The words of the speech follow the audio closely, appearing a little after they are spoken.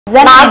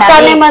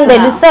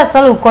తెలిస్తే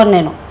అసలు ఊకోను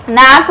నేను.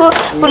 నాకు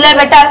పుల్లలు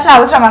పెట్టాల్సిన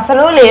అవసరం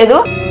అసలు లేదు.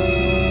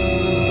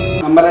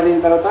 నంబర్ అడిగిన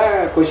తర్వాత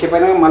కొద్దిసేపు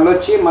అయినా మళ్ళీ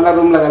వచ్చి మళ్ళీ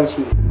రూమ్ లో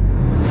కలిసింది.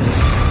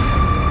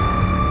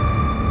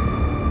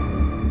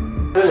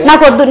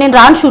 నాకు వద్దు, నేను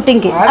రాను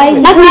షూటింగ్ కి.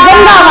 నాకు నిజం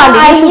కావాలి.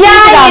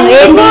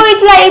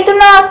 ఇట్లా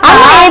అవుతున్నా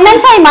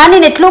ఫైమా,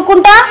 నేను ఎట్లా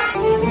ఊకుంటా?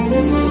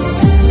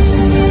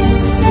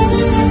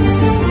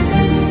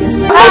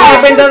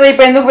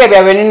 ఎందుకు బేబీ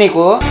అవన్నీ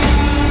నీకు?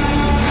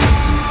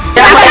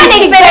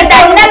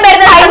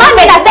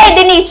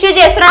 దీన్ని ఇష్యూ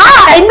చేస్తున్నా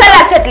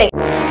వచ్చట్లే.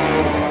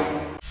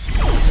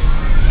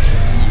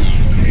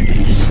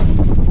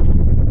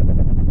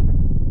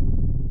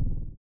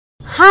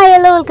 Hi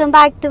hello, welcome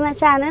back to my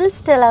channel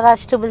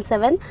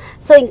Stellaraj.brands.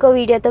 So ఇంకో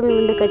వీడియోతో మీ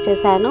ముందుకు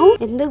వచ్చేసాను.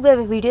 ఎందుకు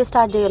బేబీ వీడియో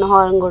స్టార్ట్ చేయను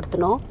హారం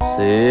కొడుతున్నావు?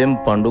 సేమ్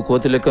పండు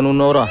కోతి లెక్క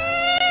నువ్వురా.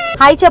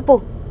 హాయ్ చెప్పు.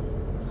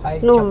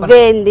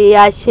 నువ్వేంది,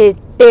 ఆ షర్ట్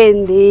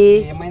ఏంది?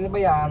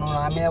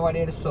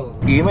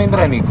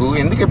 ఏమైందిరా నీకు?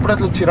 ఎందుకు ఎప్పుడు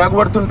అట్లా చిరాకు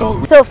పడుతుంటావు?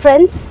 సో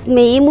ఫ్రెండ్స్,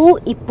 మేము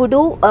ఇప్పుడు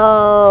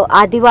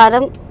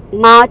ఆదివారం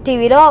మా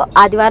టీవీలో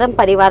ఆదివారం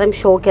పరివారం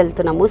షోకి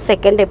వెళ్తున్నాము.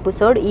 సెకండ్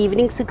ఎపిసోడ్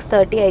ఈవినింగ్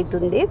 6:30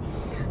 అవుతుంది.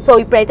 సో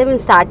ఇప్పుడైతే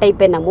మేము స్టార్ట్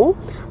అయిపోయినాము.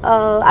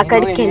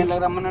 అక్కడికి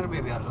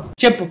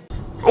చెప్పు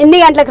ఎన్ని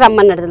గంటలకు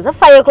రమ్మన్నారు తెలుసా?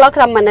 5 o'clock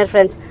రమ్మన్నారు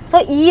ఫ్రెండ్స్. సో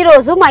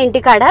ఈరోజు మా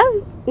ఇంటికాడ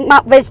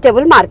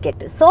వెజిటేబుల్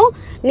మార్కెట్. సో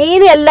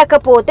నేను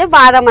వెళ్ళకపోతే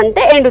వారం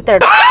అంతా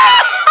ఎండుతాడు.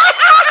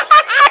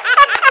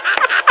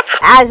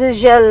 యాజ్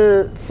యూజువల్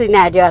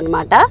సినారియో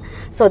అనమాట.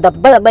 సో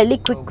దెబ్బ వెళ్ళి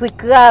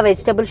క్విక్గా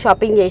వెజిటబుల్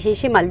షాపింగ్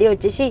చేసేసి మళ్ళీ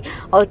వచ్చేసి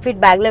అవుట్ఫిట్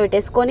బ్యాగ్లో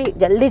పెట్టేసుకొని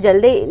జల్దీ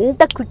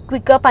ఎంత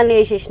క్విక్గా పని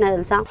చేసేసిన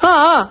తెలుసా?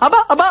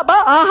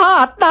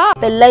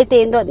 పెళ్ళైతే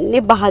ఏందో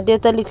అన్ని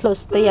బాధ్యతలు ఇట్లా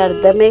వస్తాయి,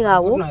 అర్థమే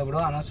కావు.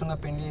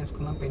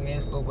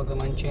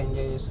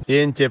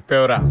 ఏం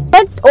చెప్పావురా?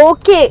 బట్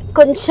ఓకే,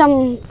 కొంచెం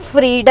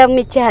ఫ్రీడమ్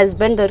ఇచ్చే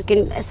హస్బెండ్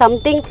దొరికింది.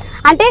 సంథింగ్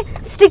అంటే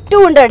స్ట్రిక్ట్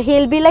ఉండడు.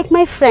 He'll be like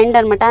my friend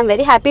అనమాట. I'm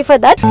very happy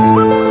for that.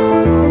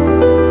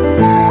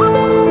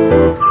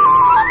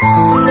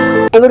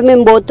 ఇప్పుడు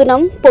మేము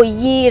పోతున్నాం.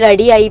 పొయ్యి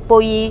రెడీ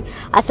అయిపోయి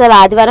అసలు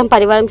ఆదివారం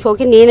పరివారం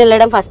షోకి నేను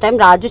వెళ్ళడం ఫస్ట్ టైం.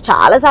 రాజు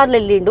చాలా సార్లు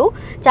వెళ్ళిండు.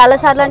 చాలా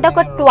సార్లు అంటే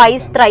ఒక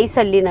 2-3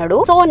 వెళ్ళినాడు.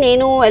 సో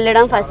నేను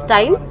వెళ్ళడం ఫస్ట్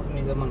టైం.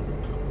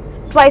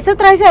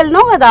 2-3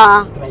 వెళ్ళినావు కదా.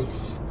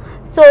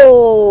 సో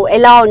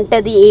ఎలా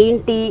ఉంటుంది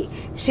ఏంటి?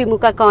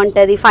 శ్రీముఖ అక్క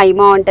ఉంటుంది,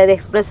 ఫైమా ఉంటుంది,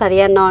 ఎక్స్ప్రెస్ హరి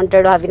అన్న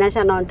ఉంటాడు, అవినాష్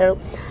అన్న ఉంటాడు.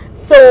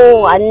 సో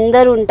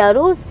అందరు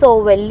ఉంటారు. సో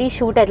వెళ్ళి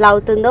షూట్ ఎట్లా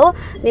అవుతుందో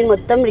నేను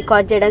మొత్తం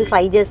రికార్డ్ చేయడానికి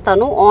ట్రై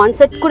చేస్తాను. ఆన్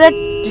సెట్ కూడా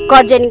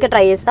రికార్డ్ చేయడానికి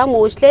ట్రై చేస్తాను.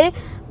 మోస్ట్లీ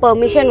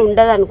పర్మిషన్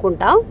ఉండదు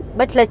అనుకుంటా.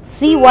 But let's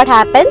see what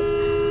happens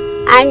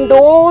and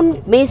don't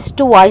miss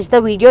to watch the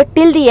video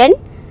till the end.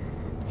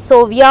 So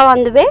we are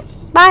on the way.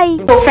 Bye.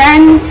 So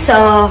friends,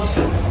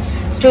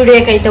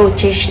 స్టూడియోకి అయితే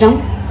వచ్చేసినాం.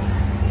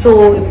 సో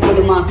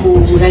ఇప్పుడు మాకు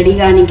రెడీ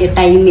కానీకి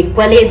టైం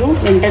ఎక్కువ లేదు,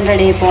 వెంటనే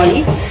రెడీ అయిపోవాలి.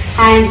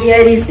 And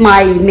here is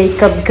my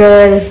makeup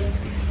girl.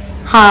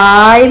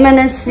 Hi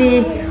మనస్వి.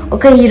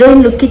 ఒక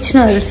హీరోయిన్ లుక్ ఇచ్చిన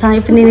తెలుసా?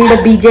 ఇప్పుడు నేను ఇక్కడ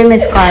బీజేఎం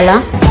వేసుకోవాలా?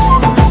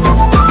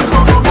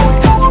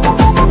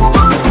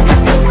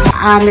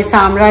 ఆమె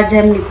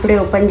సామ్రాజ్యం ఇప్పుడే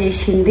ఓపెన్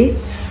చేసింది.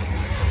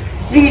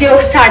 వీడియో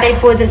స్టార్ట్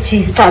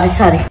అయిపోతుంది.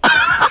 సారీ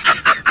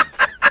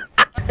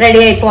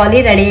రెడీ అయిపోవాలి.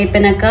 రెడీ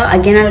అయిపోయినాక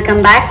again I'll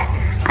come back.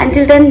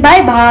 Until then,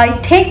 bye bye,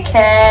 take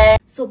care.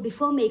 So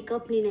before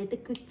makeup నేనైతే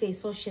క్విక్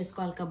ఫేస్ వాష్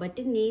చేసుకోవాలి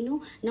కాబట్టి నేను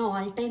నా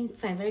all time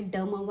favourite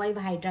డర్మావైవ్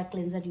Hydraa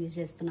cleanser use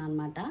చేస్తున్నాను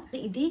అనమాట.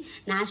 ఇది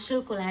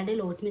న్యాచురల్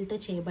కొలాయిడల్ ఓట్ మిల్క్ తో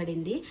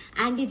చేయబడింది.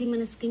 అండ్ ఇది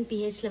మన స్కిన్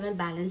pH లెవెల్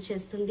బ్యాలెన్స్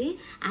చేస్తుంది.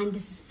 And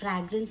this is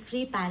fragrance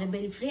free,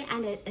 paraben free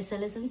and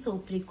SLS and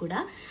soap free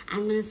కూడా.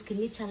 అండ్ మన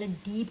స్కిన్ ని చాలా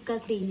డీప్ గా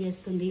క్లీన్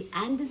చేస్తుంది.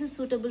 And this is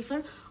suitable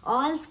for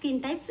all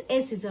skin types A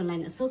season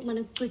line. So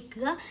మనం quick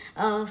గా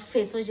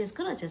face wash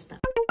చేసుకొని వచ్చేస్తాం.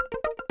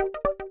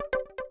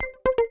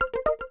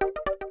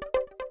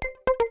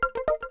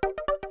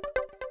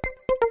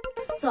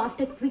 So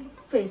after quick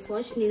face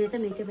wash నేనైతే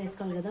మేకప్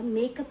వేసుకోవాలి కదా.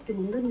 మేకప్కి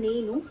ముందు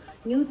నేను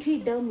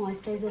న్యూట్రిడర్మ్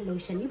మాయిశ్చరైజర్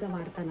లోషన్ని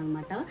వాడతాను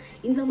అనమాట.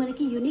 ఇందులో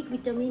మనకి యూనిక్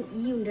విటమిన్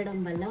E ఉండడం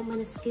వల్ల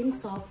మన skin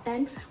soft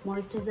and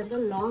మాయిశ్చరైజర్గా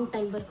long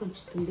time వరకు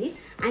ఉంచుతుంది.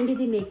 అండ్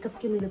ఇది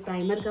మేకప్కి ముందు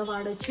ప్రైమర్గా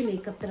వాడవచ్చు,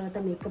 మేకప్ తర్వాత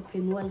మేకప్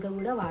రిమూవల్గా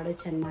కూడా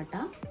వాడవచ్చు అనమాట.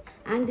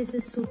 And this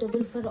is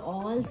suitable for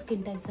all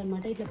skin types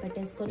అనమాట. ఇట్లా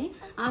పెట్టేసుకొని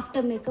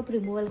ఆఫ్టర్ మేకప్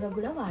రిమూవల్గా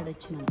కూడా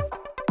వాడచ్చు మనం.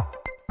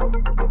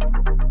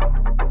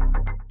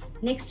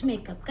 Next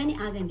makeup. కానీ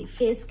ఆగండి,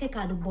 ఫేస్కే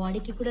కాదు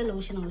బాడీకి కూడా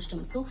లోషన్ అవసరం.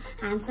 సో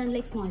హ్యాండ్స్ అండ్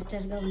లెగ్స్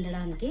మాయిశ్చర్గా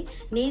ఉండడానికి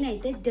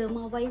నేనైతే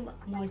డర్మావైవ్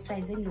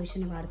మాయిశ్చరైజింగ్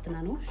లోషన్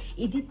వాడుతున్నాను.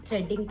 ఇది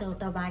థ్రెడ్డింగ్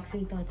తర్వాత,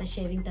 వ్యాక్సింగ్ తర్వాత,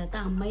 షేవింగ్ తర్వాత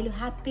అమ్మాయిలు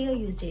హ్యాపీగా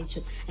యూజ్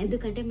చేయొచ్చు.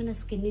 ఎందుకంటే మన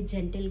స్కిన్ని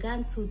జెంటిల్గా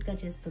అండ్ స్మూత్గా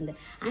చేస్తుంది.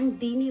 అండ్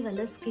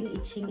దీనివల్ల స్కిన్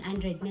ఇచ్చింగ్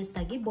అండ్ రెడ్నెస్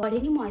తగ్గి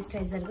బాడీని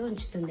మాయిశ్చరైజర్గా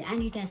ఉంచుతుంది.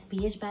 And it has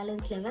pH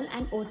balance level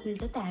and vote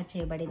మిల్క్తో తయారు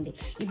చేయబడింది.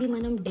 ఇది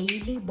మనం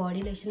డైలీ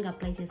బాడీ లోషన్గా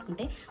అప్లై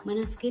చేసుకుంటే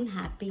మన స్కిన్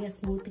హ్యాపీగా,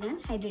 స్మూత్గా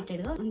అండ్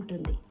హైడ్రేటెడ్గా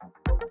ఉంటుంది.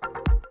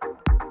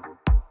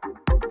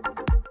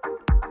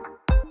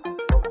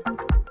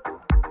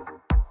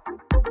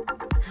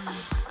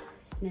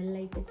 స్మెల్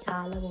అయితే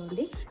చాలా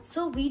బాగుంది. సో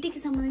వీటికి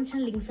సంబంధించిన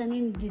లింక్స్ అని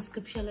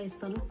డిస్క్రిప్షన్లో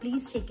ఇస్తాను.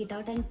 Please check it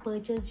out and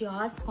purchase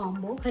yours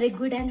combo for a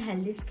good and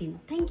healthy skin.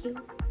 Thank you.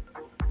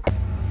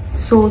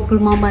 So ఇప్పుడు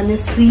మా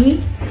మనస్వి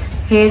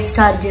హెయిర్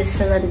స్టార్ట్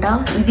చేస్తుందంట.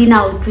 ఇది నా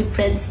అవుట్ఫిట్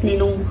ఫ్రెండ్స్.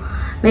 నేను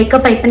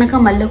మేకప్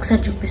అయిపోయినాక మళ్ళీ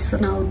ఒకసారి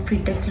చూపిస్తున్నా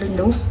అవుట్ఫిట్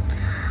ఎట్లుందో.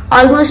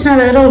 ఆల్మోస్ట్ నా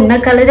దగ్గర ఉన్న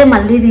కలరే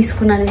మళ్ళీ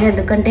తీసుకున్నాను,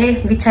 ఎందుకంటే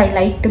which I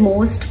like the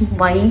most,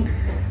 wine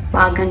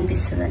బాగా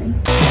అనిపిస్తుందని.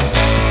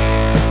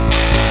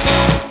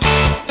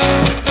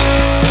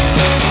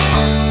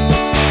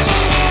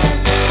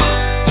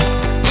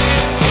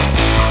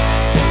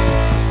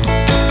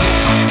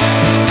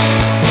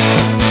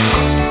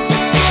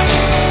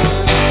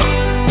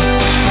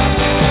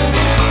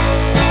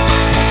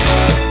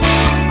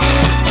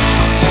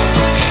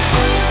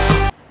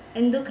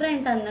 ఎందుకురా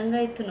ఇంత అందంగా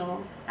అవుతున్నావు?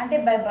 అంటే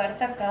బై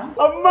బర్త్ అక్క.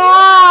 అమ్మా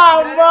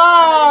అమ్మా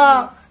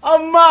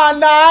అమ్మా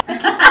నా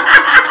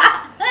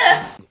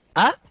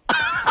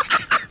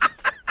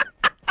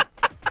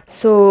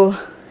సో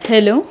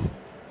హలో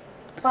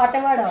పాట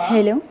పాడవా?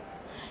 హలో,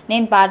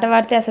 నేను పాట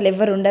పాడితే అసలు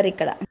ఎవరు ఉండరు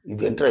ఇక్కడ.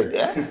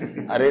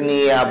 అరే నీ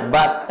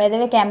అబ్బా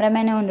పెద్దవే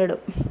కెమెరామెనే ఉండడు,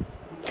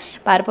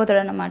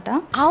 పారిపోతాడు అన్నమాట.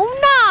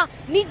 అవునా?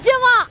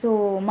 నిజమా? సో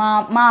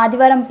మా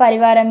ఆదివారం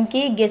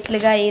పరివారంకి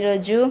గెస్ట్లుగా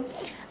ఈరోజు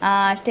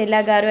స్టెల్లా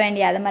గారు అండ్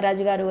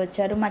యాదమ్మరాజు గారు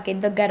వచ్చారు. మాకు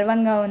ఎంతో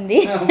గర్వంగా ఉంది.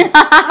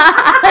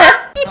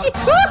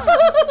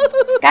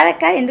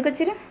 కాదక్క, ఎందుకు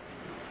వచ్చారు?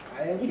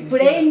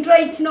 ఇప్పుడే ఇంట్రో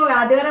ఇచ్చినావు,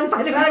 ఆదివారం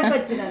పరివారానికి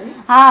వచ్చినాను.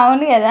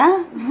 అవును కదా,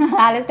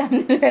 ఆల్రెడీ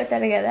టైంలో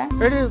పెడతారు కదా.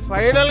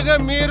 ఫైనల్ గా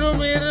మీరు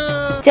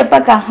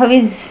చెప్పక్క, how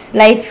is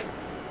life?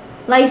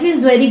 Life is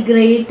very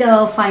great,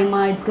 Faima.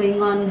 It's going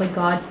on by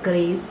God's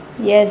grace.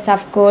 Yes,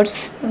 of course.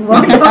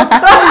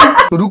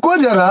 रुको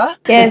जरा.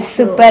 Yes,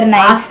 super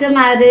nice. After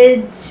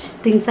marriage,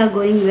 things are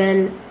going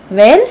well.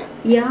 Well?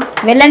 Yeah.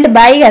 Well అంటే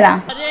bye కదా.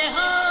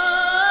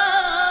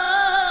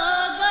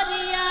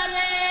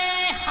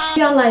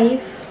 Your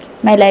life?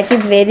 My life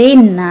is very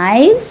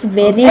nice,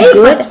 very Hey,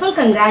 good. first of all,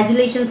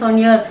 congratulations on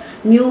your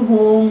new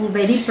home.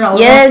 Very proud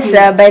Yes, of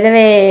you. by the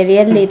way,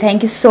 really, thank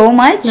you so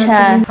much.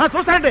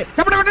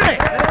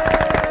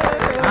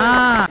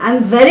 I'm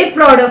very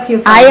proud of you.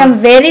 I am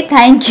very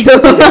thank you.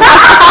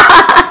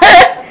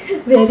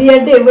 Very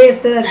అంటే ఏమో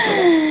చెప్తారు.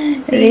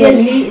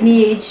 Seriously, నీ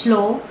age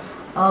లో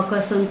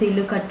ఒక సొంత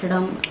ఇల్లు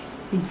కట్టడం,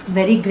 it's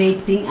very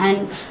great thing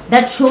and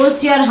that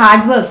shows your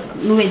hard work.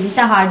 నువ్వు ఎంత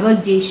హార్డ్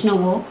వర్క్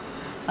చేసినావో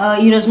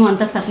ఈరోజు నువ్వు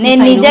అంత సక్సెస్.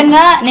 నేను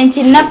నిజంగా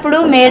చిన్నప్పుడు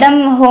మేడం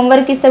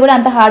హోంవర్క్ ఇస్తే కూడా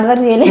అంత హార్డ్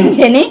వర్క్ చేయలేదు.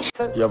 కానీ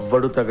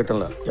ఎవడు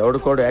తగ్గటంలా ఎవడు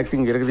కూడా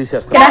యాక్టింగ్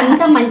ఎరగదీసేస్తా.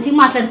 అంత మంచిగా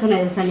మాట్లాడుతున్నా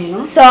తెలుసా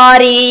నేను.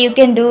 Sorry, you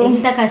can do.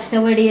 ఎంత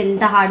కష్టపడి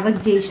ఎంత హార్డ్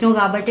వర్క్ చేసినావు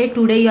కాబట్టి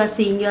today you are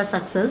seeing your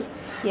success.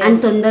 And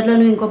తొందరలో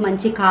నువ్వు ఇంకో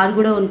మంచి కార్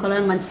కూడా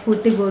కొనుక్కోవాలని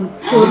మనస్ఫూర్తిగా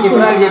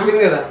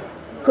చెప్పింది కదా.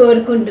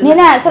 కోరుకుంటున్నా.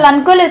 నేను అసలు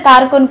అనుకోలేదు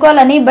కార్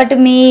కొనుక్కోవాలని, బట్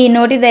మీ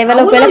నోటి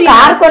దైవలో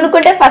కార్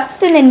కొనుక్కుంటే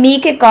ఫస్ట్ నేను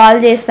మీకే కాల్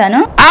చేస్తాను.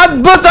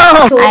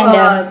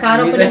 కార్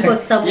ఓపెనింగ్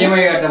వస్తాము.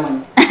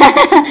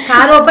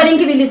 కార్ ఓపెనింగ్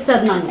కి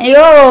పిలుస్తుంది నన్ను.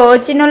 అయ్యో,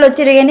 వచ్చిన వాళ్ళు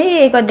వచ్చిరు కానీ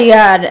కొద్దిగా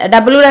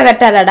డబ్బులు కూడా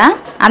కట్టాలడా.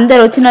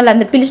 అందరు వచ్చిన వాళ్ళు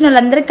అందరు పిలిచిన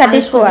వాళ్ళందరికి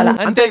కట్టించుకోవాలా.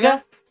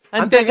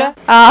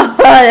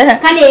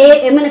 కానీ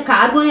ఏమైనా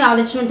కార్ కొని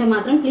ఆలోచన ఉంటే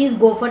మాత్రం please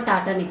go for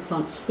Tata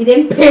Nexon.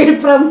 ఇదేం పెయిడ్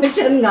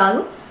ప్రమోషన్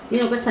కాదు,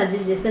 నేను ఒకటి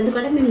సజెస్ట్ చేస్తాను.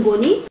 ఎందుకంటే మేము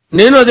కొని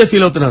నేను అదే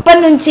ఫీల్ అవుతున్నా.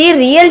 ఇప్పటి నుంచి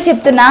రియల్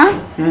చెప్తున్నా.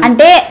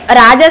 అంటే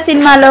రాజా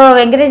సినిమాలో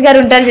వెంకటేష్ గారు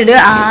ఉంటారు చూడు,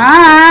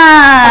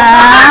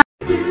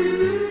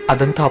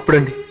 అదంతా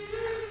అప్పుడండి,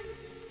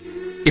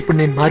 ఇప్పుడు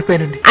నేను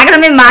మారిపోయానండి. అక్కడ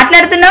మేము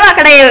మాట్లాడుతున్నాం,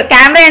 అక్కడ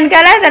కెమెరా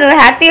వెనకాల తను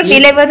హ్యాపీగా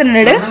ఫీల్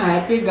అయిపోతున్నాడు.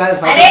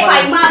 అరే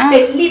ఫైమా,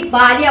 పెళ్లి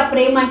భార్య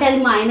ప్రేమ అంటే అది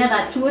మా ఆయన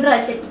చూడరా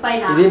చెట్టు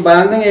పైన. ఇది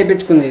బలవంతంగా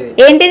చేయించుకుంది.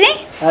 ఏంటిది?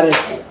 అరే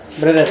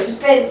బ్రదర్స్.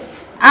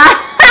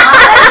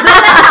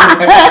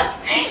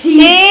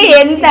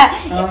 ఎంత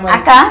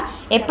అక్క,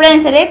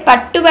 ఎప్పుడైనా సరే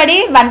పట్టుబడి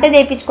వంట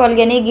చేయించుకోవాలి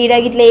కానీ గీడ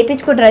గిట్లా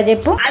వేయించుకుంటారా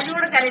చెప్పు.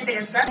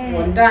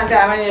 వంట అంటే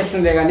ఆమె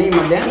చేస్తుంది కానీ ఈ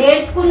మధ్య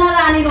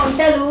నేర్చుకున్నారా అని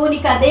వంటలు.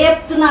 నీకు అదే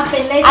చెప్తున్నా,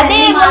 పెళ్ళి అదే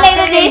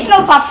ఏదో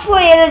చేసినావు, పప్పు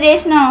ఏదో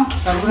చేసినావు.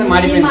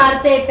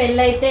 మారితే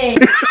పెళ్ళైతే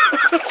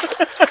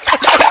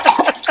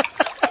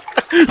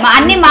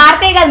అన్ని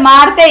మారుతాయి కదా,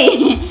 మారుతాయి.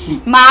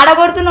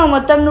 మాడగొడుతున్నావు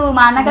మొత్తం నువ్వు.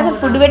 మా అన్నకి అసలు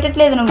ఫుడ్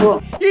పెట్టట్లేదు నువ్వు,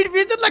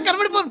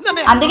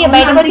 అందుకే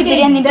బయటకు వచ్చి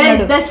బిర్యానీ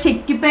తింటున్నాడు.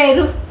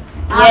 చిక్కిపోయారు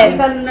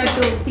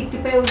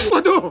చిక్కిపోయారు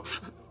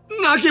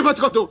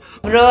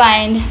bro.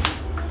 And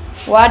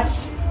what's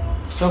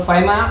so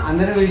Faima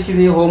అందరూ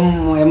పిలిచింది హోమ్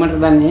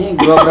ఏమంటారు దాన్ని,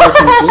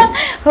 గృహప్రవేశం.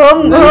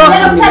 హోమ్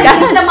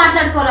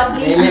మాట్లాడుకోరా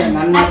ప్లీజ్,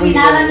 నాకు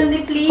వినాలని ఉంది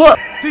ప్లీజ్.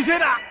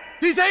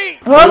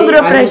 హోమ్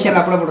గృహప్రవేశం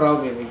అప్పుడప్పుడు రావు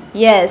బేబీ.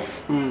 ఎస్,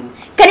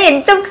 కానీ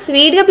ఎంతో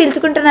స్వీట్ గా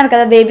పిలుచుకుంటున్నారు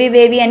కదా బేబీ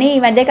బేబీ అని. ఈ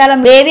మధ్యకాలం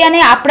బేబీ అని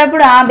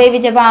అప్పుడప్పుడు ఆ బేబీ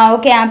చెప్పా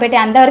ఓకే పెట్టి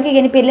అంతవరకు,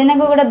 కానీ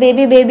పెళ్ళినాక కూడా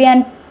బేబీ బేబీ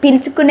అని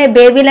పిలుచుకునే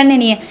బేబీలని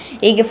నేను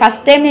ఇక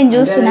ఫస్ట్ టైం నేను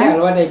చూస్తున్నా.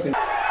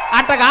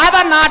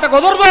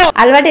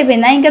 అలవాటు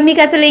అయిపోయిందా? ఇంకా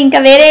మీకు అసలు ఇంకా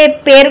వేరే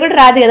పేరు కూడా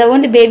రాదు కదా,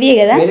 ఓన్లీ బేబీయే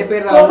కదా.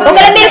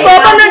 ఒకవేళ మీరు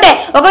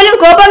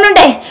కోపం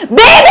ఉంటే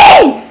బేబీ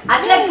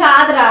అట్లా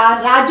కాదురా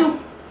రాజు,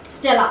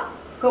 స్టెలా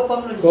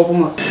కోపం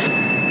వస్తుంది.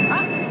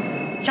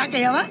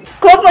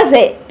 కోపం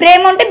వస్తే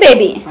ప్రేమ ఉంటే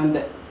బేబీ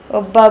అంతే.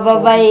 ఒబ్బా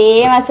బాబా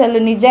ఏం అసలు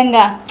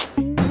నిజంగా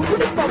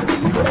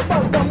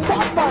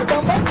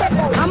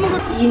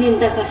ఈయన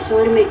ఇంత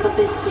కష్టపడి మేకప్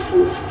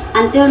వేసుకుంటుంది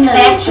అంతే ఉండాలి.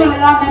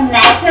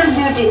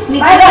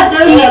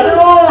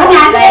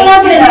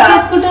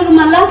 వేసుకుంటారు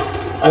మళ్ళా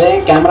అదే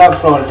కెమెరా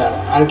ఫ్లో అంటారు,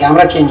 అది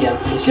కెమెరా చేంజ్ చేయాలి.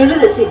 చూడు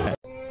తెలిసి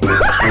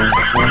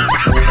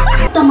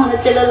మన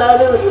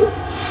చెల్లెలాడు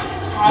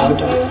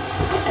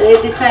అదే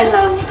దిస్ ఐ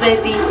లవ్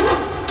బేబీ.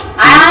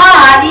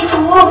 అది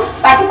నువ్వు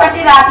పట్టి పట్టి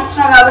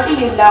రాపించినావు కాబట్టి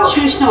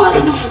చూసినావు అది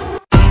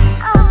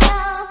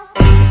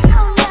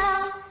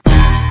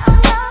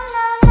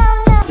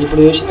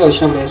ఇప్పుడు చూసింది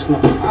వచ్చినప్పుడు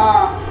వేసుకున్నప్పుడు.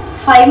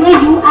 Faima,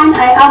 you and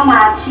I are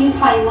matching.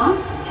 Faima,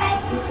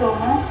 thank you so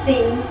much.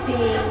 same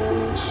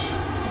page.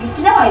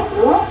 ఇచ్చినావా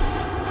ఇప్పుడు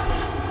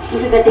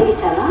ఇంటి గట్టికి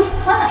ఇచ్చాలా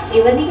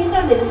ఎవరికి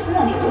ఇచ్చినావు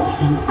తెలుస్తుందా నీకు?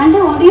 అంటే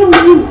what do you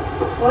mean?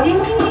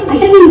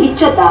 అంటే నేను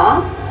ఇచ్చొద్దా?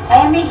 I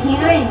am a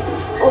heroine.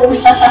 Oh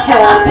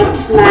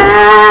shit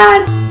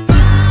man.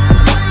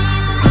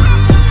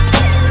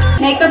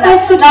 Makeup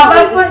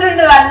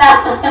వేసుకుంటుండు అన్న.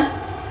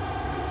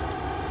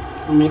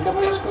 మేకప్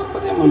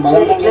వేసుకోకపోతే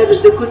ఇట్లా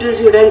రుద్దుకుంటారు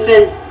చూడండి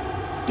ఫ్రెండ్స్,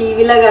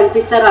 టీవీలో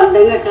కనిపిస్తారు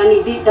అందంగా, కానీ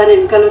ఇది దాని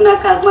వెనకాల నా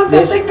కర్మ.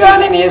 బేసిక్ గా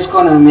నేను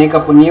వేసుకోను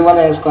మేకప్, నీ వల్ల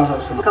వేసుకోవాల్సి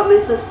వస్తుంది.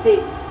 కమెంట్స్ వస్తాయి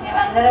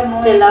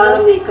స్టెల్లా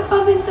మేకప్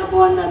ఆమె ఎంత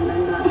బాగుంది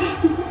అందంగా.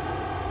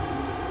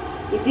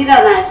 ఇదిరా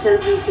నేచురల్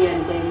బ్యూటీ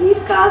అంటే,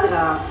 మీరు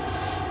కాదురా.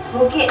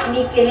 ఓకే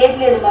మీకు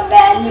తెలియట్లేదు మా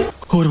వాల్యూ.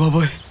 ఓర్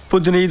బాబోయ్,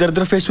 పొద్దున ఈ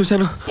దరిద్ర ఫేస్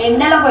చూశాను.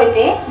 ఎండలోకి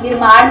అయితే మీరు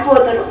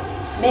మాడిపోతారు,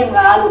 మేము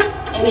కాదు.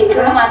 మేము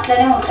ఎక్కడ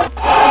అట్లనే ఉంటాం.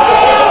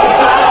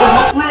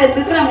 మరి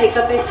ఎందుకురా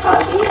మేకప్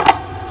వేసుకోవాలి?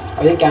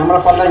 అదే కెమెరా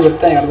ఫాల్ అని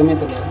చెప్తాను,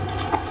 అర్థమవుతుంది కదా.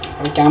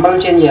 అది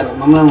కెమెరాలు చేంజ్ చేయాలి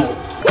మమ్మల్ని.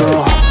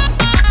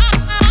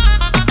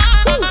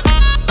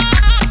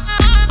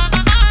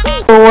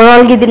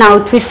 ఓవరాల్గా ఇది నా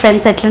అవుట్ఫిట్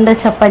ఫ్రెండ్స్, ఎట్లుండో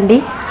చెప్పండి.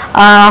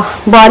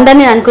 బాగుందని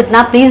నేను అనుకుంటున్నా.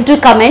 Please do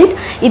comment.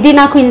 ఇది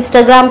నాకు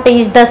ఇన్స్టాగ్రామ్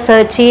పేజ్ ద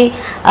సర్చ్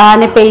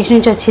అనే పేజ్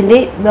నుంచి వచ్చింది.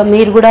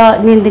 మీరు కూడా,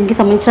 నేను దీనికి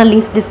సంబంధించిన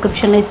లింక్స్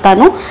డిస్క్రిప్షన్లో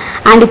ఇస్తాను.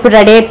 అండ్ ఇప్పుడు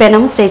రెడీ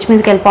అయిపోయినాము, స్టేజ్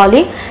మీదకి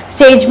వెళ్ళిపోవాలి.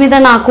 స్టేజ్ మీద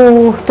నాకు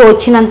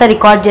తోచినంత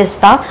రికార్డ్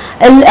చేస్తా.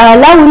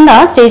 ఎలా ఉందా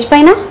స్టేజ్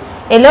పైన?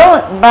 ఎలా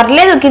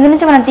బర్లేదు, కింద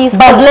నుంచి మనం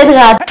బర్లేదు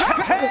కాదు,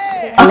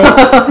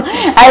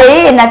 అది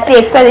నత్తి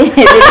ఎక్కువ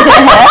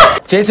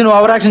చేసిన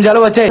ఓవర్ యాక్షన్ చాలా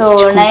వచ్చాయి.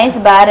 నైస్,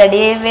 బాగా రెడీ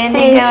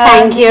అయిపోయింది.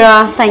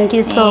 థ్యాంక్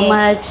యూ సో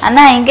మచ్ అన్న.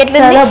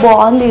 ఇంకెట్లా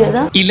బాగుంది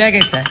కదా?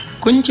 ఇలాగే సార్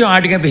కొంచెం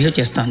ఆడిగా బిహేవ్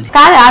చేస్తాను.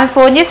 కాదు, ఆమె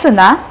ఫోన్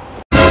చేస్తుందా?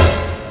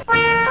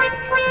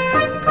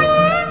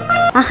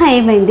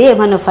 ఏమైంది?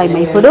 ఏమన్నా ఫైమా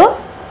ఇప్పుడు?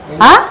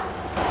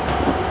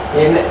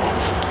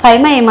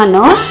 ఫైమా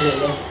ఏమన్నా?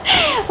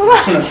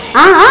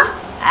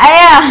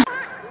 అయ్యా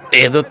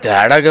ఏదో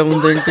తేడాగా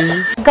ఉందేంటి?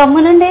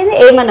 గమ్మునుండేది.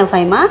 ఏమన్నా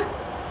ఫైమా?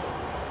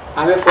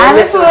 ఆమె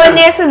ఆమె ఫోన్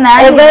చేస్తుందా?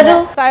 ఎవరు?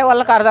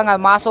 వాళ్ళకి అర్థం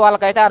కాదు, మాస్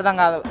వాళ్ళకైతే అర్థం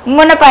కాదు.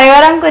 మొన్న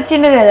పరివారంకి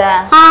వచ్చిండు కదా,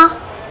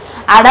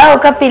 ఆడ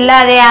ఒక పిల్ల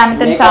అదే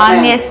ఆమెతో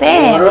సాంగ్ చేస్తే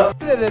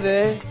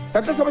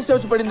పెద్ద సమస్య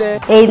వచ్చి పడింది.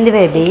 ఏంది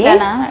బేబీ?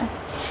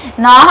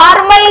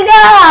 నార్మల్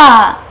గా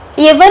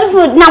ఎవరు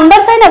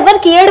నంబర్స్ అయినా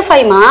ఎవరికి ఇయ్యడు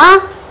ఫైమా.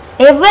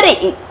 ఎవరి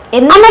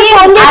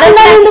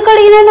ఎందుకు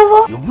అడిగినా నువ్వు?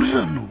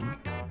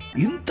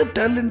 ఇంత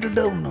టాలెంటెడ్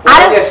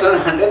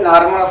అంటే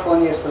నార్మల్ ఫోన్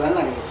చేస్తుందని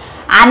అడిగి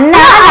అన్న.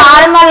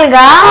 నార్మల్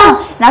గా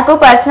నాకు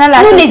పర్సనల్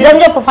నిజం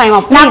చెప్పు ఫైమా,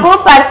 నాకు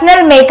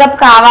పర్సనల్ మేకప్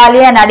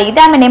కావాలి అని అడిగితే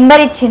ఆమె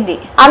నెంబర్ ఇచ్చింది.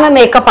 ఆమె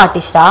మేకప్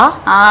ఆర్టిస్టా?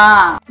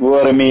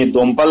 మీ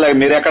దుంపలు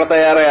మీరు ఎక్కడ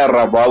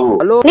తయారయ్యారా బాబు?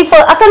 నీకు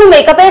అసలు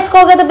మేకప్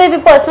వేసుకో కదా బేబీ,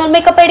 పర్సనల్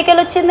మేకప్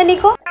ఎడికెళ్ళి వచ్చింది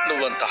నీకు?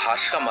 నువ్వంత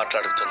హార్ష్ గా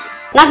మాట్లాడుతుంది.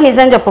 నాకు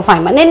నిజం చెప్పు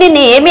ఫైమా, నేను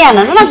నిన్ను ఏమి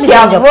అన్నాను? నాకు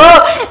నిజం చెప్పు.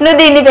 నువ్వు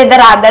దీన్ని పెద్ద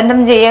రాద్ధాంతం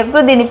చేయకు,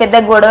 దీన్ని పెద్ద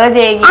గొడవ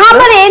చేయకు.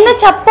 మరి ఏందో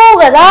చెప్పు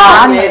కదా.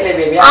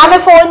 ఆమె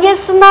ఫోన్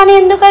చేస్తుందా అని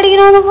ఎందుకు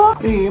అడిగినావు నువ్వు?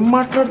 ఏం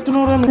మాట్లాడుతున్నావు?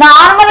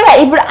 నార్మల్ గా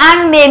ఇప్పుడు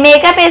ఆమె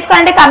మేకప్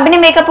వేసుకోవాలంటే కంపెనీ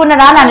మేకప్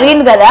ఉన్నదా అని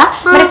అడిగింది కదా,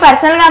 మరి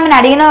పర్సనల్ గా ఆమెను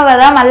అడిగినావు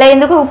కదా, మళ్ళీ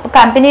ఎందుకు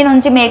కంపెనీ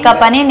నుంచి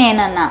మేకప్ అని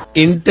నేనన్నా.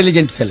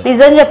 Intelligent fellow.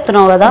 నిజం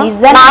చెప్తున్నావు కదా.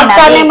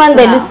 నాకు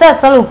తెలిస్తే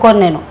అసలు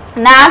ఊకోను నేను.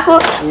 నాకు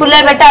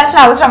పుల్లలు పెట్టాల్సిన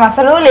అవసరం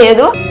అసలు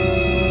లేదు.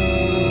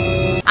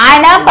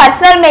 ఆయన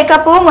పర్సనల్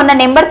మేకప్ మొన్న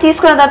నెంబర్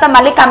తీసుకున్న తర్వాత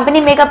మళ్ళీ కంపెనీ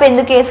మేకప్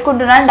ఎందుకు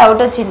వేసుకుంటున్నా అని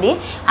డౌట్ వచ్చింది,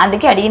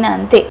 అందుకే అడిగిన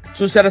అంతే.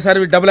 చూసారా సార్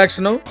డబుల్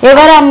యాక్షన్?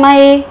 ఎవరు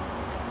అమ్మాయి?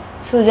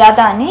 సుజాత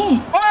అని.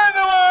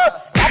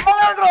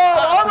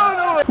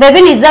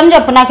 బేబీ నిజం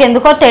చెప్పు, నాకు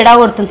ఎందుకో తేడా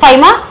కొడుతుంది.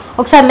 ఫైమా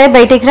ఒకసారి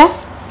బయటికి రా,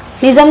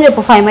 నిజం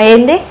చెప్పు ఫైమా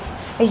ఏంది?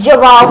 అయ్యో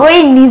బాబోయ్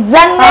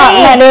నిజంగా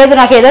లేదు,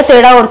 నాకు ఏదో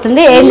తేడా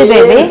కొడుతుంది. ఏంది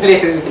బేబీ?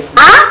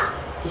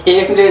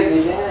 ఏం లేదు.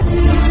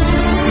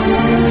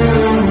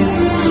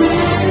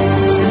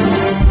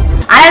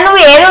 అలా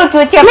నువ్వు ఏదో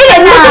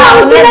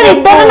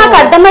నాకు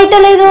అర్థమైతే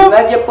లేదు.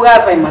 చెప్పు కదా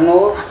ఫైమా,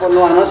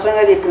 నువ్వు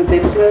అనవసరంగా చెప్పిన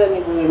తెలుసు కదా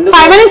నీకు.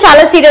 ఫైమా నేను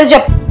చాలా సీరియస్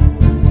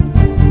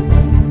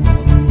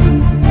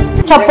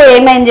చెప్పు,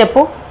 ఏమైంది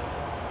చెప్పు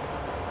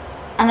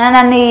అన్నా.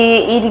 నన్ను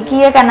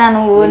ఇరికియ కన్నా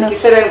నువ్వు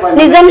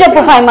నిజం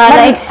చెప్పు ఫైమా.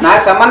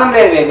 నాకు సంబంధం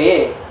లేదు బేబీ.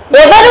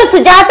 ఎవరు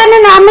సుజాత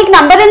మీకు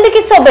నంబర్ ఎందుకు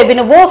ఇస్తావు బేబీ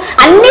నువ్వు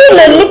అన్ని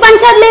లొల్లి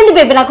పంచర్లేంది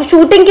బేబీ నాకు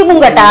షూటింగ్ కి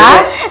ముంగట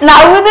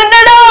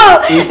నవ్వుతున్నాడు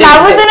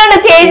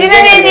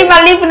చేసి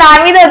మళ్ళీ ఇప్పుడు నా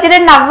మీద వచ్చిన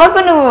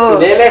నవ్వకు నువ్వు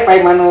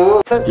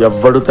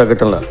ఎవ్వడు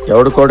తగ్గటంలా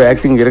ఎవడు కూడా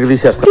యాక్టింగ్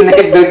ఇరగదీసేస్తా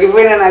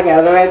దొరికిపోయినా నాకు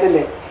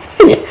అర్థమైతే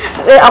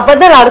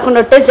అబద్ధాలు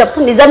ఆడుకున్నట్టే చెప్పు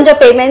నిజం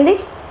చెప్పు ఏమైంది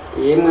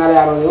ఏం కాదు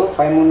ఆ రోజు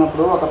 5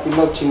 ఉన్నప్పుడు ఒక పిల్ల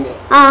వచ్చింది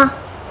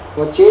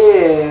వచ్చి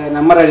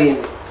నంబర్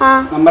అడిగింది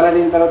నంబర్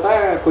అడిగిన తర్వాత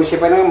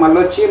కొద్దిసేపు అయినా మళ్ళీ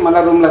వచ్చి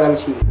మళ్ళీ రూమ్ లో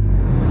కలిసింది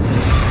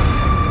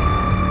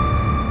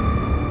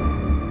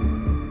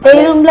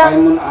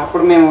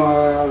అప్పుడు మేము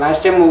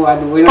లాస్ట్ టైం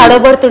అది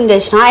తడబడుతుండే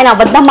ఆయన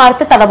అబద్ధం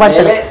మారితే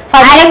తడబడతాడు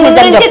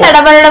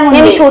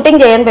నేను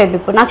షూటింగ్ చేయను బేబీ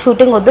ఇప్పుడు నాకు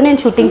షూటింగ్ వద్దు నేను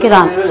షూటింగ్ కి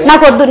రాను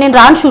నాకు వద్దు నేను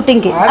రాను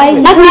షూటింగ్ కి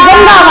నాకు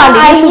నిజం కావాలి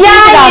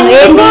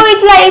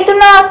ఇట్లా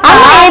అవుతున్నా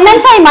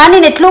ఏమేమి ఫైమా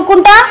నేను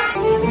ఎట్లుకుంటా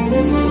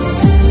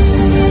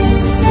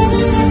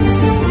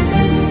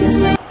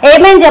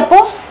ఏమేం చెప్పు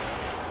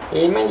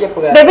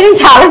బేబీ నేను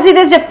చాలా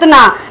సీరియస్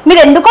చెప్తున్నా మీరు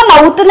ఎందుకో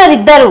నవ్వుతున్నారు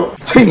ఇద్దరు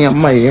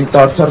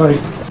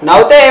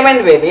నవ్వుతే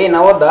ఏమైంది బేబీ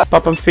నవ్వొద్దా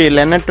పాపం ఫీల్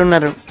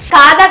అన్నట్టున్నారు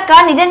కాదక్క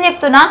నిజం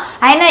చెప్తున్నా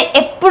ఆయన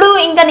ఎప్పుడు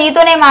ఇంకా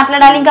నీతోనే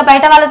మాట్లాడాలి ఇంకా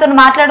బయట వాళ్ళతో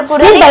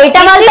మాట్లాడకూడదు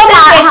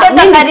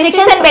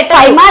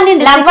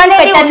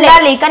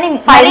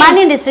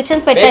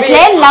రిస్ట్రిక్షన్స్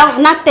పెట్టట్లే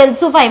నాకు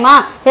తెలుసు ఫైమా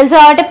తెలుసు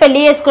కాబట్టి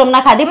పెళ్లి చేసుకున్నాం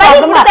నాకు అది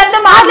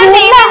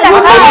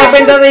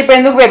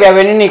ఎందుకు బేబీ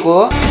అవన్నీ నీకు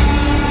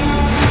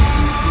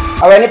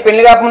అవన్నీ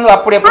పెళ్లి కాకముందు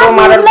అప్పుడు ఎప్పుడో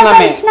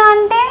మాట్లాడుతున్నామే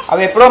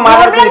అవి ఎప్పుడో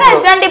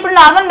మాట్లాడుతున్నా ఇప్పుడు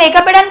నార్మల్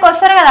మేకప్ వేయడానికి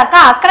వస్తారు కదా అక్క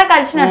అక్కడ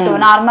కలిసినట్టు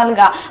నార్మల్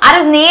గా ఆ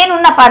రోజు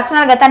నేను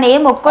పర్సనల్ గా తను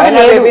ఏం ఒక్కడు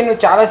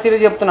నువ్వు చాలా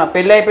సీరియస్ చెప్తున్నా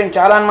పెళ్లి అయిపోయింది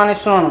చాలా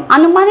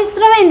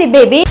అనుమానిస్తున్నావు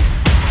బేబీ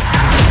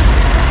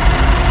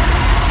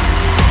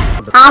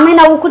ఆమె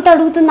నవ్వుకుంటూ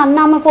అడుగుతుంది అన్న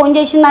ఆమె ఫోన్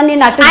చేసిందని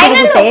నటు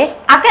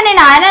అక్క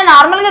నేను ఆయన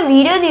నార్మల్ గా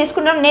వీడియో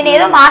తీసుకుంటాను నేను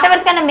ఏదో మాట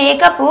వరుసకన్నా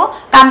మేకప్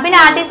కంపెనీ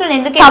ఆర్టిస్టులు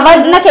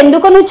ఎందుకు నాకు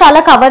ఎందుకో నువ్వు చాలా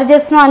కవర్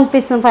చేస్తున్నావు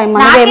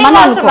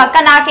అనిపిస్తుంది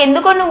అక్క నాకు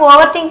ఎందుకో నువ్వు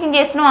ఓవర్ థింకింగ్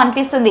చేస్తున్నావు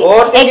అనిపిస్తుంది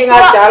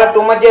చాలా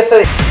టూ మచ్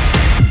చేస్తుంది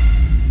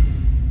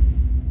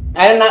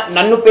ఆయన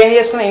నన్ను పెయిన్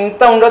చేసుకుని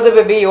ఇంత ఉండదు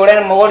బేబీ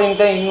ఎవడైనా మగవాడు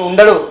ఇంత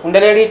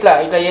ఉండలేడు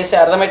ఇట్లా చేస్తే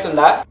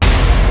అర్థమవుతుందా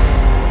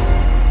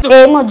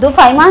ఏమొద్దు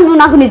ఫైమా నువ్వు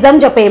నాకు నిజం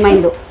చెప్పు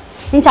ఏమైందో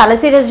నేను చాలా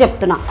సీరియస్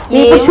చెప్తున్నా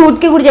ఇప్పుడు షూట్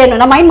కి కూడా చేయను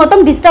నా మైండ్ మొత్తం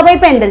డిస్టర్బ్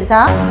అయిపోయింది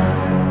తెలుసా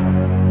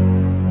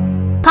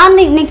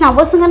కానీ నీకు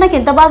నవ్వొస్తుందా నాకు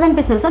ఎంత బాధ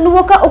అనిపిస్తుంది సార్ నువ్వు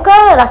ఒక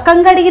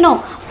రకంగా అడిగినావు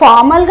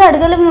ఫార్మల్ గా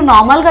అడగలేవు నువ్వు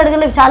నార్మల్ గా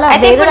అడగలేవు చాలా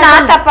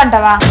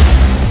తప్పంటావా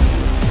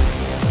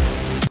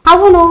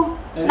అవును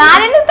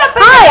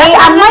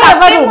అమ్మాయి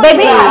ఎవరు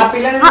బేబీ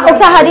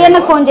ఒకసారి హరి అన్న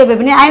ఫోన్ చేయ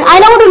బేబీ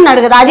ఆయన కూడా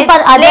ఉన్నాడు కదా అది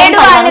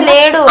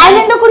ఆయన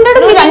ఎందుకు ఉంటాడు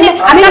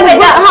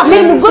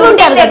మీరు ముగ్గురు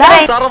ఉంటారు కదా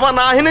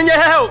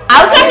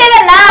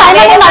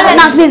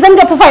నాకు నిజం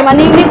చెప్పు ఫైమా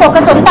నీకు ఒక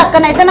సొంత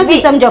అక్కనైతే నాకు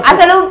నిజం చెప్పు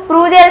అసలు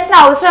ప్రూవ్ చేయాల్సిన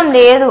అవసరం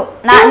లేదు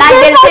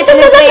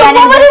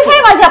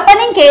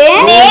చెప్పను ఇంకే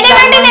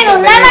నేను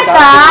ఉన్నానక్క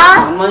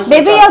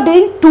baby you are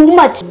doing too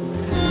much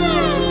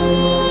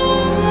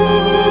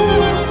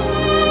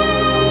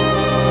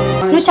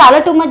నువ్వు చాలా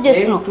టూ మచ్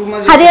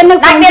చేస్తున్నావు హరి అన్న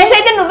నాకు తెలిసి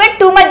అయితే నువ్వే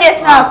టూ మచ్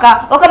చేస్తున్నావు అక్క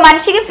ఒక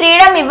మనిషికి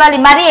ఫ్రీడమ్ ఇవ్వాలి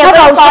మరి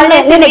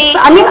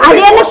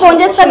హరి అన్న ఫోన్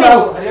చేస్తాను నేను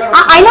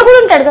ఆయన కూడా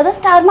ఉంటాడు కదా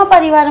స్టార్ మా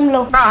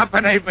పరివారంలో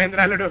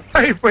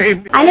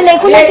ఆయన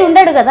లేకుండా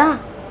ఉండడు కదా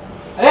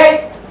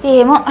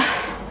ఏమో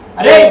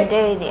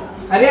ఇది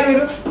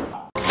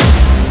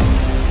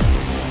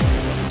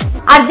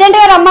అర్జెంట్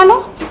గా రమ్మను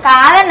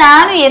కాదన్నా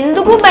నువ్వు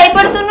ఎందుకు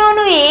భయపడుతున్నావు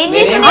నువ్వు ఏం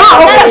చేసినా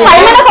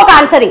ఒక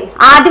ఆన్సర్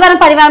ఆదివారం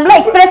పరివారంలో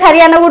ఎక్స్ప్రెస్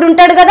హరియానా కూడా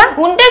ఉంటాడు కదా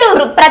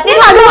ఉంటాడు ప్రతి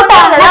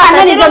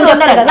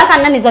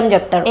అన్న నిజం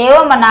చెప్తాడు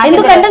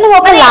ఎందుకంటే నువ్వు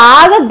ఒక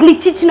లాగా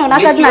గ్లిచ్ ఇచ్చినావు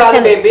నాకు అది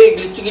నచ్చలేదు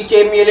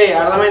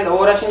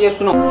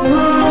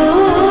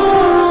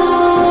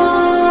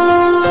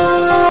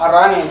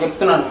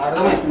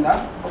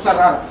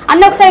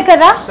అన్న ఒకసారి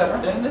కదా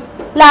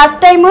లాస్ట్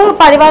టైం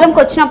పరివారంకి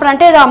వచ్చినప్పుడు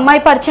అంటే ఏదో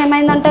అమ్మాయి పరిచయం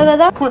అయిందంట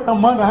కదా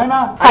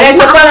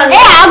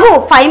ఆగు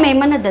ఫైమ్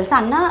ఏమన్నది తెలుసా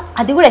అన్న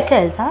అది కూడా ఎట్లా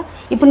తెలుసా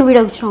ఇప్పుడు నువ్వు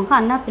వీడియో వచ్చినాక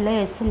అన్న పిల్ల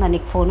చేస్తుందా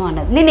నీకు ఫోన్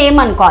అన్నది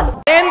నేనేమనుకోవాలి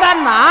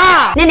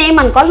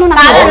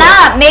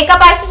నువ్వు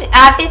మేకప్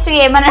ఆర్టిస్ట్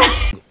ఏమన్నా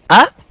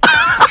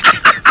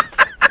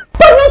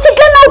నుంచి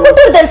ఇట్లా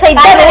నవ్వుకుంటారు తెలుసా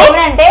ఇద్దరు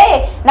ఏమంటే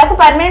నాకు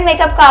పర్మనెంట్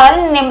మేకప్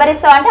కావాలి నెంబర్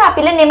ఇస్తావు అంటే ఆ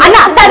పిల్ల నెంబర్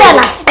సరే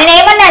అన్న నేను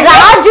ఏమన్నా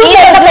రాజు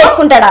మేకప్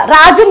వేసుకుంటాడా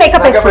రాజు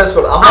మేకప్ నాకు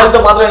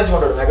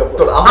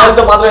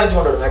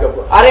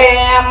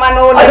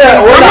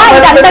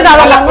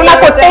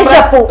కొట్టేసి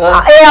చెప్పు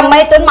ఏ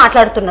అమ్మాయితో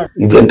మాట్లాడుతున్నాడు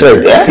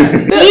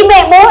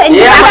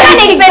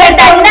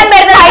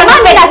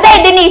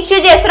దీన్ని ఇష్యూ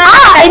చేస్తున్నా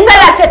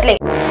వచ్చట్లే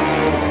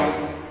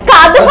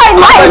కాదు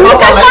ఫైమా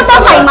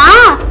ఫైమా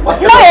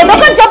నువ్వు ఏదో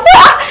ఒకటి చెప్పు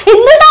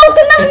ఎందుకు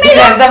నవ్వుతున్నారు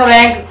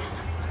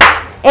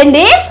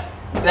ఏంటి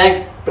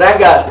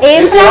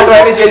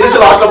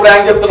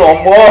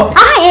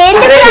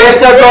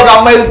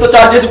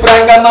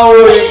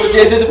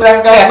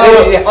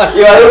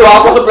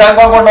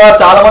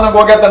చాలా మంది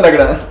కోకేస్తండి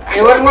అక్కడ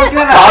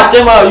లాస్ట్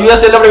టైం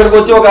యూఎస్ వెళ్ళినప్పుడు ఇక్కడికి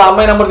వచ్చి ఒక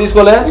అమ్మాయి నెంబర్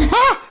తీసుకోలే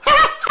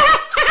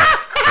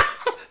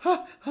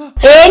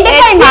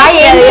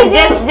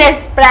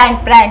జస్ట్ ప్రాంక్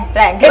ప్రాంక్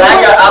ప్రాంక్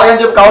అలాగని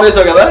చెప్పి కవర్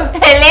చేసావు కదా.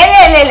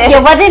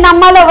 ఎవరిని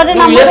నమ్మాలో ఎవరిని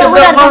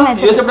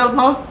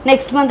నమ్మాలో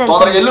నెక్స్ట్ మంత్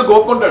తొందరగా ఎల్లు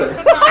కోపుకుంటాడు.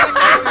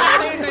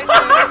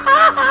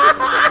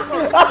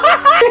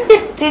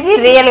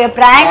 రియల్ గా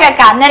ప్రాంక్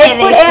అక్క అన్నది.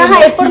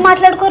 ఎప్పుడు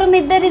మాట్లాడుకోరు మీ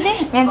ఇద్దరు? ఇది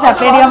మేము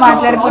సపరేట్ గా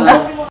మాట్లాడుకున్నాం.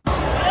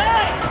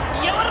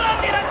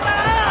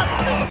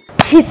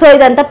 సో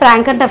ఇదంతా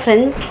ప్రాంక్ అంట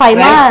ఫ్రెండ్స్.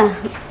 ఫైమా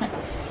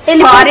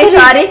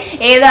సారీ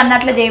ఏదో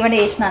అన్నట్లు చేయమని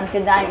చేసిన అంతే,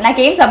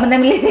 నాకేం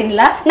సంబంధం లేదు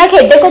ఇంట్లో. నాకు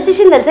హెడ్ఏక్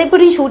వచ్చేసింది తెలుసా.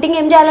 ఇప్పుడు ఈ షూటింగ్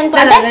ఏం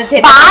చేయాలనుకుంటే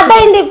బాధ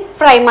అయింది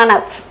ఫైమా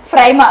నాకు.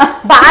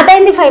 బాధ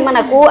అయింది ఫైమా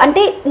నాకు.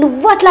 అంటే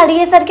నువ్వు అట్లా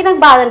అడిగేసరికి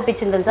నాకు బాధ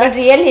అనిపించింది తెలుసా.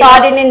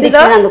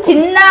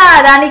 చిన్న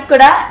దానికి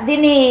కూడా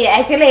దీన్ని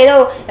యాక్చువల్లీ ఏదో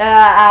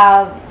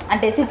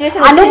అంటే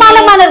సిచ్యువేషన్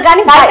అనుమానం అన్నారు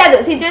కానీ కాదు,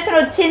 సిచ్యువేషన్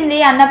వచ్చింది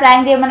అన్న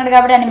ప్రాంక్ చేయమన్నాడు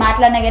కాబట్టి అని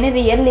మాట్లాడినా కానీ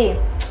రియల్లీ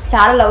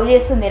చాలా లవ్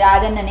చేస్తుంది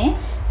రాజన్నని.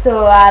 సో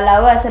ఆ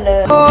లవ్ అసలు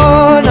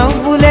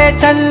నవ్వులే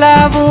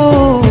చల్లావు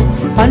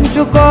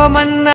పంచుకోమన్నా